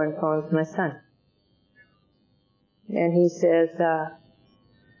 the other one phones my son. And he says,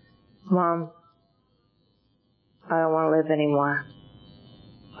 Mom, I don't want to live anymore.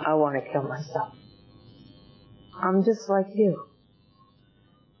 I want to kill myself. I'm just like you.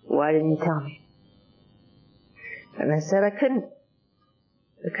 Why didn't you tell me? And I said I couldn't.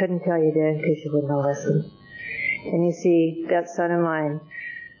 I couldn't tell you, Dad, because you wouldn't have listened. And you see, that son of mine,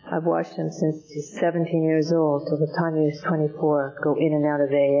 I've watched him since he's 17 years old till the time he was 24, go in and out of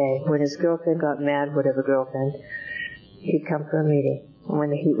AA. When his girlfriend got mad, whatever girlfriend, he'd come for a meeting. And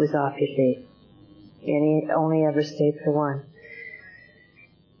when the heat was off, he'd leave. And he only ever stayed for one.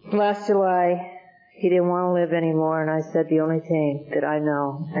 Last July, he didn't want to live anymore, and I said the only thing that I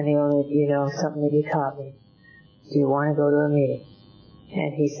know, and the only, something that he taught me, do you want to go to a meeting?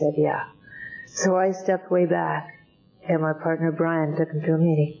 And he said, yeah. So I stepped way back, and my partner Brian took him to a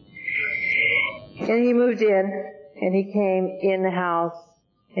meeting. And he moved in, and he came in the house,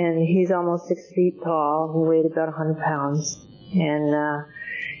 and he's almost 6 feet tall, he weighed about 100 pounds, and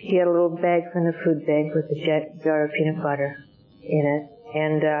he had a little bag from the food bank with a jar of peanut butter in it.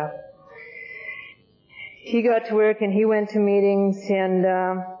 And he got to work and he went to meetings, and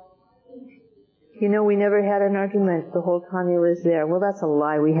we never had an argument the whole time he was there. Well, that's a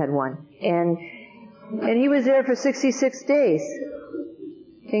lie. We had one. And he was there for 66 days.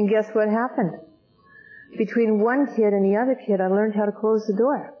 And guess what happened? Between one kid and the other kid, I learned how to close the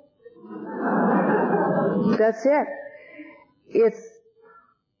door. That's it.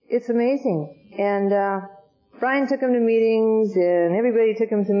 It's amazing. And Brian took him to meetings, and everybody took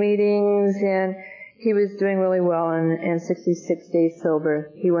him to meetings, and he was doing really well, and 66 days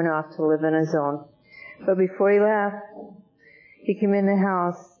sober. He went off to live on his own. But before he left, he came in the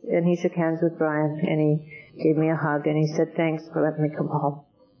house, and he shook hands with Brian, and he gave me a hug, and he said, thanks for letting me come home.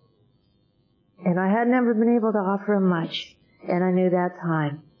 And I had never been able to offer him much, and I knew that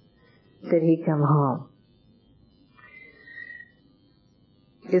time that he'd come home.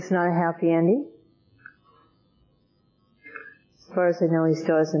 It's not a happy ending. As far as I know, he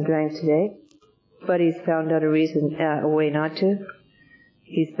still hasn't drank today, but he's found out a way not to.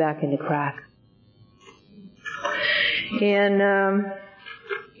 He's back into crack. And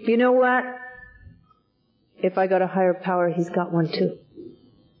you know what? If I got a higher power, he's got one too.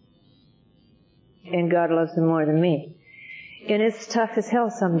 And God loves him more than me. And it's tough as hell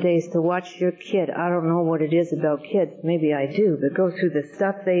some days to watch your kid. I don't know what it is about kids. Maybe I do, but go through the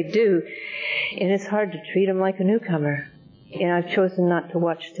stuff they do. And it's hard to treat them like a newcomer. And I've chosen not to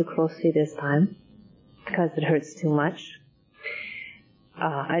watch too closely this time because it hurts too much.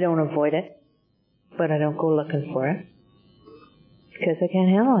 I don't avoid it, but I don't go looking for it because I can't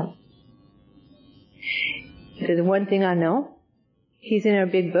handle it. There's one thing I know. He's in our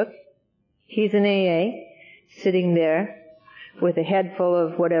big book. He's in AA, sitting there with a head full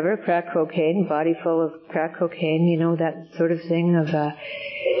of whatever, crack cocaine, body full of crack cocaine, you know, that sort of thing of a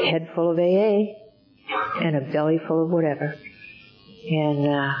head full of AA and a belly full of whatever.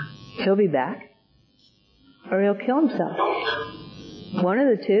 And he'll be back, or he'll kill himself. One of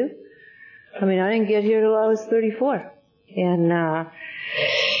the two. I mean, I didn't get here till I was 34. And I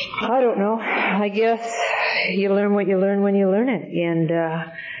don't know. I guess you learn what you learn when you learn it. And,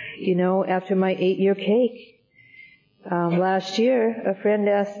 you know, after my 8-year cake, last year, a friend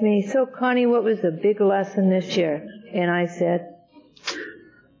asked me, so Connie, what was the big lesson this year? And I said,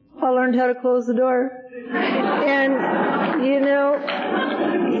 I learned how to close the door. And, you know,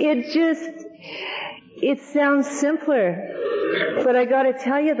 it sounds simpler. But I gotta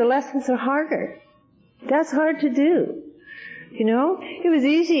tell you, the lessons are harder. That's hard to do. You know? It was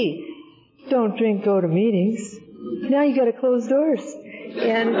easy. Don't drink, go to meetings. Now you gotta close doors.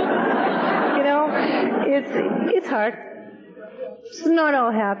 And, you know, it's hard. It's not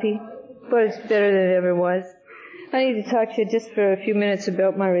all happy, but it's better than it ever was. I need to talk to you just for a few minutes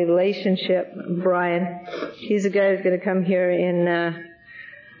about my relationship, Brian. He's the guy who's going to come here in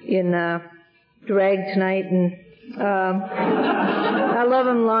drag tonight, and I love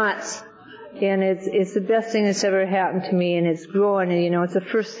him lots. And it's the best thing that's ever happened to me, and it's growing. And you know, it's the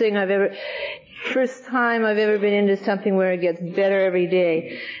first time I've ever been into something where it gets better every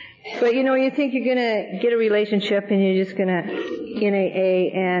day. But you know, you think you're gonna get a relationship, and you're just gonna in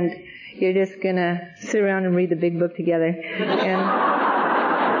AA, and you're just gonna sit around and read the big book together,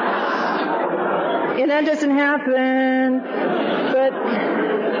 and that doesn't happen. But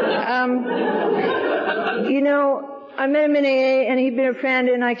you know, I met him in AA, and he'd been a friend,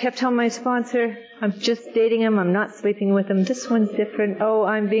 and I kept telling my sponsor, I'm just dating him, I'm not sleeping with him, this one's different, oh,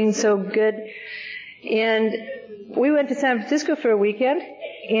 I'm being so good. And we went to San Francisco for a weekend,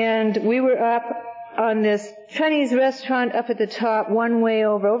 and we were up on this Chinese restaurant up at the top, one way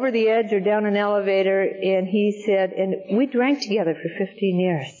over the edge or down an elevator, and he said, and we drank together for 15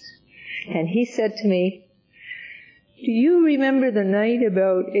 years. And he said to me, do you remember the night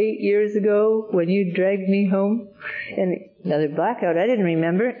about 8 years ago when you dragged me home? And another blackout, I didn't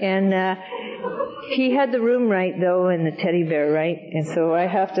remember. And he had the room right, though, and the teddy bear right. And so I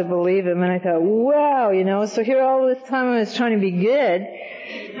have to believe him. And I thought, wow, you know, so here all this time I was trying to be good,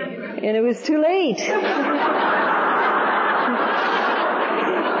 and it was too late.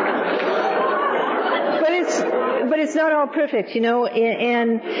 But it's not all perfect, you know,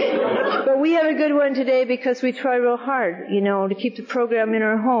 but we have a good one today because we try real hard, you know, to keep the program in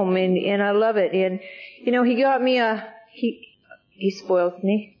our home, and I love it. And, you know, he got me he spoils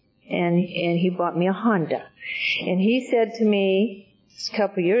me, and he bought me a Honda. And he said to me, it's a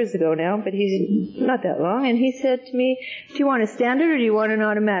couple of years ago now, but he's not that long, and he said to me, do you want a standard or do you want an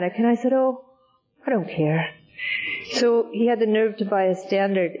automatic? And I said, oh, I don't care. So he had the nerve to buy a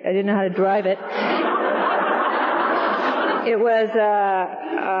standard. I didn't know how to drive it. It was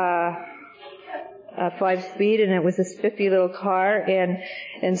a 5-speed, and it was this spiffy little car,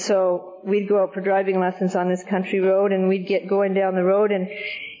 and so we'd go out for driving lessons on this country road, and we'd get going down the road, and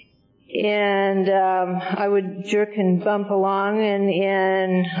I would jerk and bump along,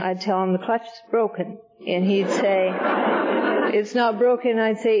 and I'd tell him the clutch is broken, and he'd say, it's not broken.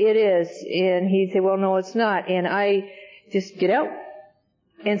 I'd say it is, and he'd say, well, no, it's not, and I just get out,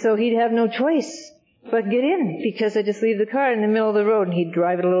 and so he'd have no choice but get in, because I just leave the car in the middle of the road, and he'd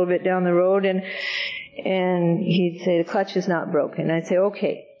drive it a little bit down the road, and And he'd say, the clutch is not broken. I'd say,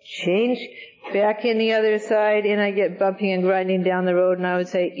 okay, change back in the other side, and I get bumping and grinding down the road, and I would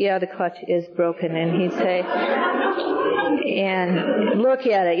say, yeah, the clutch is broken. And he'd say, and look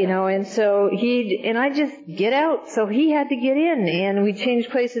at it, and so and I'd just get out, so he had to get in, and we changed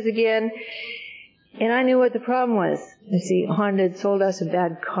places again. And I knew what the problem was. You see, Honda had sold us a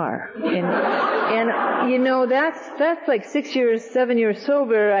bad car. And that's like 7 years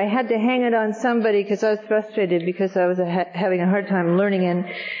sober. I had to hang it on somebody because I was frustrated because I was having a hard time learning. And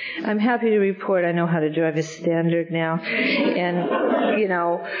I'm happy to report I know how to drive a Standard now. And,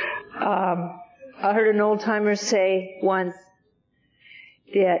 I heard an old-timer say once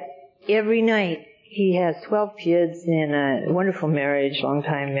that every night, he has 12 kids in a wonderful marriage,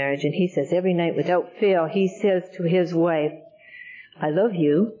 long-time marriage, and he says every night without fail, he says to his wife, I love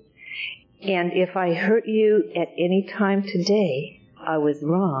you, and if I hurt you at any time today, I was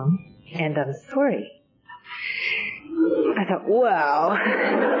wrong, and I'm sorry. I thought, wow.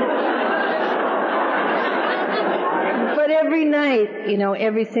 But every night,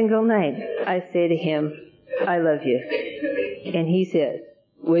 every single night, I say to him, I love you. And he says,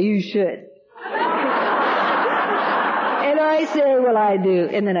 well, you should. And I say, well, I do.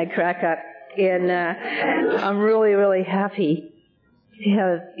 And then I crack up. And I'm really, really happy to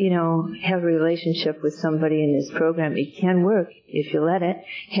have a relationship with somebody in this program. It can work if you let it.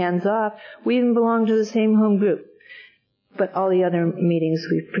 Hands off. We even belong to the same home group. But all the other meetings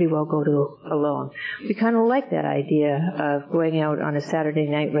we pretty well go to alone. We kind of like that idea of going out on a Saturday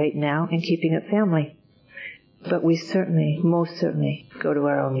night right now and keeping it family. But we most certainly, go to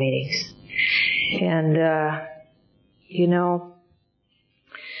our own meetings. And,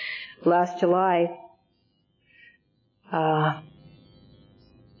 last July, I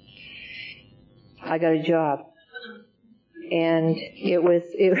got a job. And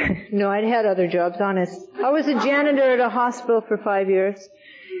I'd had other jobs, honest. I was a janitor at a hospital for 5 years.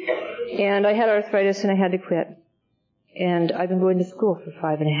 And I had arthritis and I had to quit. And I've been going to school for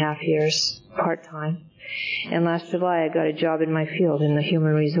 5.5 years, part-time. And last July I got a job in my field, in the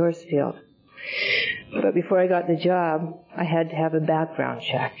human resource field. But before I got the job, I had to have a background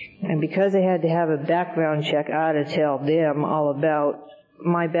check. And because I had to have a background check, I had to tell them all about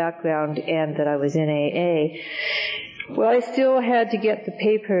my background and that I was in AA. Well, I still had to get the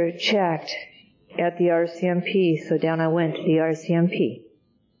paper checked at the RCMP, so down I went to the RCMP.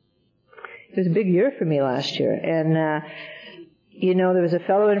 It was a big year for me last year. And, there was a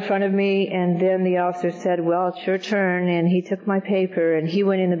fellow in front of me, and then the officer said, well, it's your turn, and he took my paper, and he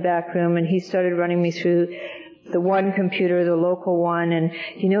went in the back room, and he started running me through the one computer, the local one, and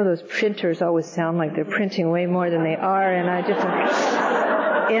those printers always sound like they're printing way more than they are, and I just...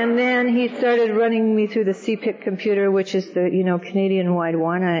 And then he started running me through the CPIC computer, which is the, Canadian-wide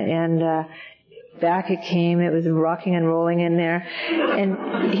one, and back it came. It was rocking and rolling in there.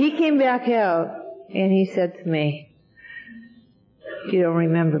 And he came back out, and he said to me, you don't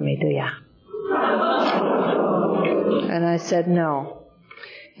remember me, do ya? And I said, no.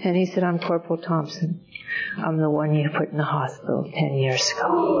 And he said, I'm Corporal Thompson. I'm the one you put in the hospital 10 years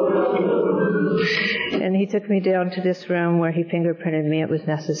ago. And he took me down to this room where he fingerprinted me. It was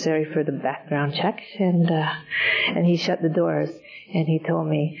necessary for the background check. And he shut the doors. And he told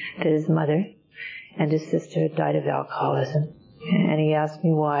me that his mother and his sister had died of alcoholism. And he asked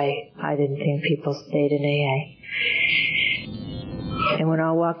me why I didn't think people stayed in AA. And when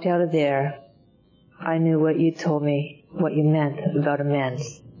I walked out of there, I knew what you told me, what you meant about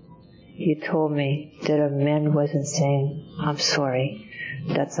amends. You told me that amend wasn't saying, I'm sorry.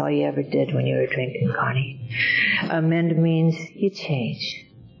 That's all you ever did when you were drinking, Connie. Amend means you change.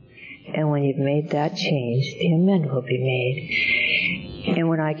 And when you've made that change, the amend will be made. And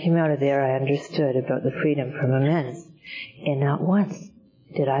when I came out of there, I understood about the freedom from amends. And not once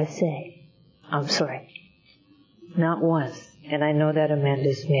did I say, I'm sorry. Not once. And I know that amend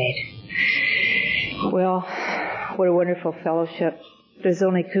is made. Well, what a wonderful fellowship. There's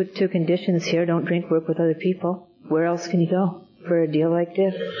only two conditions here. Don't drink, work with other people. Where else can you go for a deal like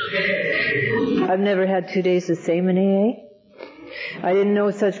this? I've never had 2 days the same in AA. I didn't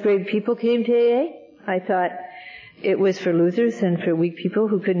know such great people came to AA. I thought it was for losers and for weak people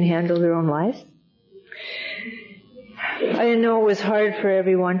who couldn't handle their own lives. I didn't know it was hard for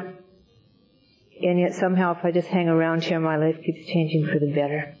everyone. And yet somehow if I just hang around here, my life keeps changing for the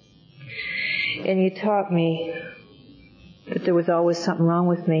better. And you taught me that there was always something wrong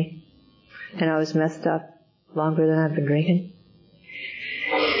with me. And I was messed up longer than I've been drinking.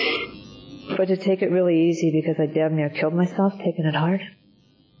 But to take it really easy because I damn near killed myself taking it hard.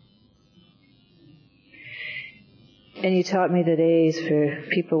 And you taught me that AA is for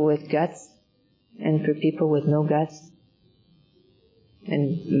people with guts and for people with no guts.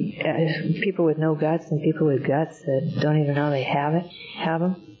 And people with no guts and people with guts that don't even know they have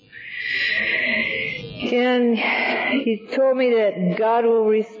them. And he told me that God will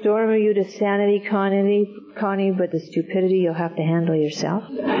restore you to sanity, Connie, but the stupidity you'll have to handle yourself.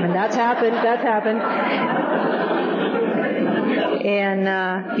 And that's happened.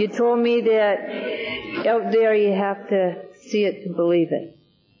 And you told me that out there you have to see it to believe it.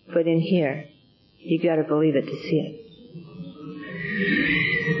 But in here, you got to believe it to see it.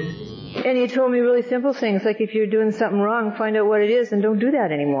 And you told me really simple things, like if you're doing something wrong, find out what it is and don't do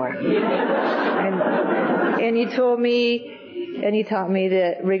that anymore. And you told me, and you taught me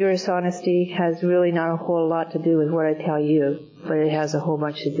that rigorous honesty has really not a whole lot to do with what I tell you, but it has a whole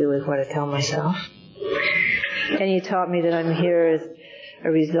bunch to do with what I tell myself. And you taught me that I'm here as a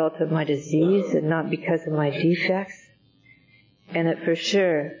result of my disease and not because of my defects. And that for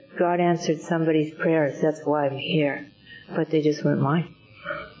sure, God answered somebody's prayers. That's why I'm here. But they just weren't mine.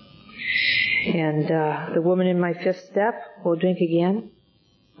 And the woman in my fifth step will drink again,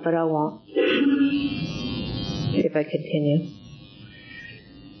 but I won't if I continue.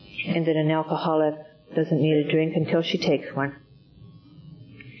 And that an alcoholic doesn't need a drink until she takes one.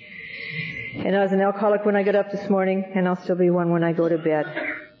 And I was an alcoholic when I got up this morning, and I'll still be one when I go to bed.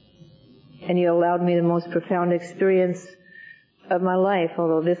 And you allowed me the most profound experience of my life,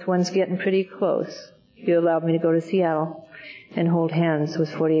 although this one's getting pretty close. You allowed me to go to Seattle and hold hands with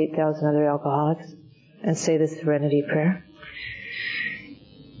 48,000 other alcoholics and say the Serenity Prayer.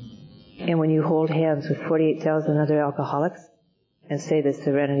 And when you hold hands with 48,000 other alcoholics and say the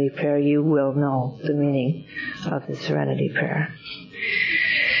Serenity Prayer, you will know the meaning of the Serenity Prayer.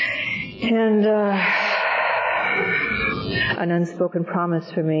 And an unspoken promise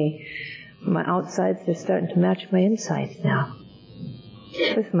for me, my outsides are starting to match my insides now.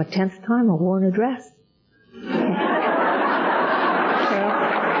 This is my 10th time I've worn a dress.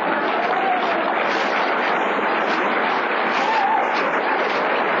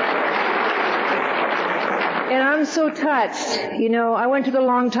 And I'm so touched. You know, I went to the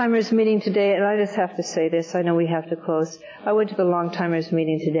Long-Timers meeting today, and I just have to say this. I know we have to close. I went to the Long-Timers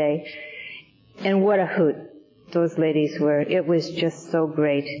meeting today, and what a hoot those ladies were. It was just so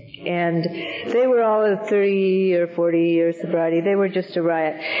great. And they were all at 30 or 40 years sobriety. They were just a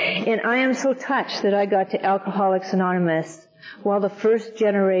riot. And I am so touched that I got to Alcoholics Anonymous while the first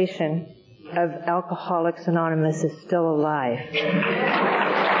generation of Alcoholics Anonymous is still alive.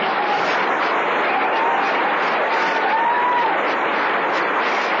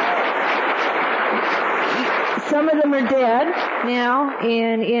 Some of them are dead now,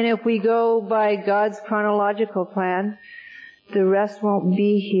 and if we go by God's chronological plan, the rest won't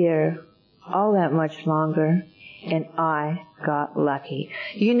be here all that much longer, and I got lucky.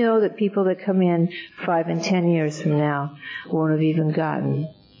 You know that people that come in 5 and 10 years from now won't have even gotten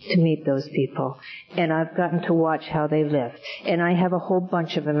to meet those people. And I've gotten to watch how they live. And I have a whole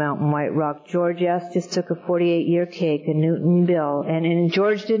bunch of them out in White Rock. George S. just took a 48-year cake, and Newton Bill. And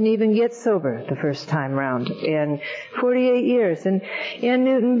George didn't even get sober the first time round. And 48 years. And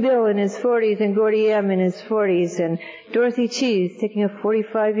Newton Bill in his 40s, and Gordy M. in his 40s, and Dorothy Cheese taking a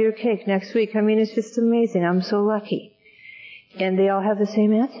 45-year cake next week. I mean, it's just amazing. I'm so lucky. And they all have the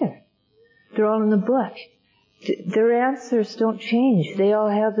same answer. They're all in the book. Their answers don't change. They all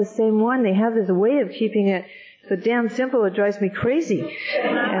have the same one. They have this way of keeping it so damn simple it drives me crazy.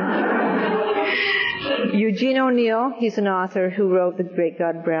 And Eugene O'Neill, he's an author who wrote The Great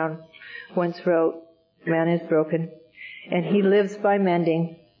God Brown, once wrote, "Man is broken, and he lives by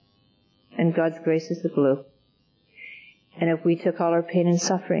mending, and God's grace is the glue." And if we took all our pain and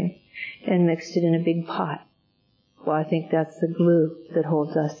suffering and mixed it in a big pot, well, I think that's the glue that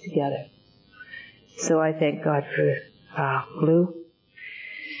holds us together. So I thank God for glue.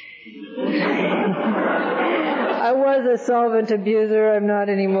 I was a solvent abuser. I'm not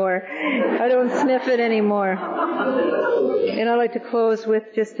anymore. I don't sniff it anymore. And I'd like to close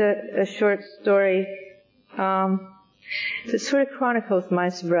with just a short story that sort of chronicles my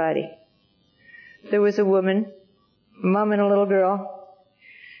sobriety. There was a woman, mom and a little girl,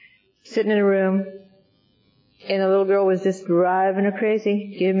 sitting in a room. And the little girl was just driving her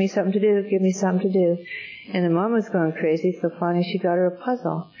crazy. Give me something to do, give me something to do. And the mom was going crazy, so finally she got her a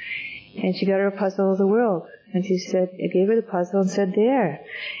puzzle. And she got her a puzzle of the world. And she said, I gave her the puzzle and said, there.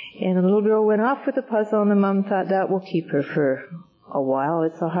 And the little girl went off with the puzzle, and the mom thought that will keep her for a while.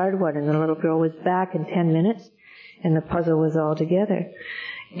 It's a hard one. And the little girl was back in 10 minutes, and the puzzle was all together.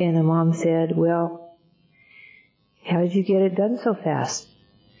 And the mom said, well, how did you get it done so fast?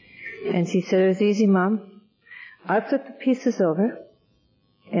 And she said, it was easy, Mom. I flipped the pieces over,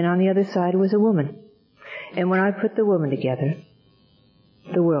 and on the other side was a woman. And when I put the woman together,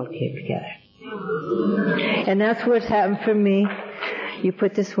 the world came together. And that's what's happened for me. You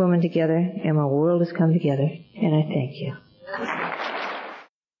put this woman together, and my world has come together, and I thank you.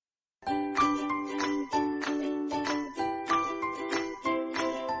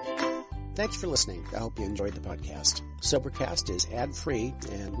 Thanks for listening. I hope you enjoyed the podcast. Sobercast is ad-free,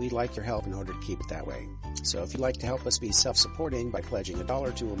 and we'd like your help in order to keep it that way. So if you'd like to help us be self-supporting by pledging $1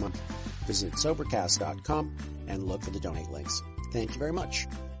 or $2 a month, visit Sobercast.com and look for the donate links. Thank you very much.